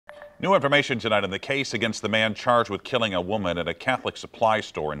New information tonight in the case against the man charged with killing a woman at a Catholic supply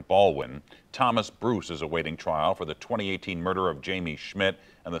store in Ballwin. Thomas Bruce is awaiting trial for the 2018 murder of Jamie Schmidt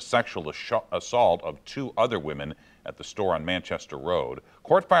and the sexual assault of two other women at the store on Manchester Road.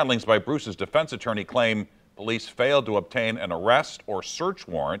 Court filings by Bruce's defense attorney claim police failed to obtain an arrest or search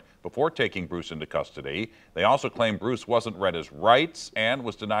warrant before taking Bruce into custody. They also claim Bruce wasn't read his rights and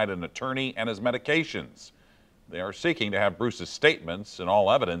was denied an attorney and his medications. They are seeking to have Bruce's statements and all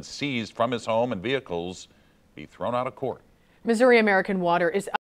evidence seized from his home and vehicles be thrown out of court. Missouri American Water is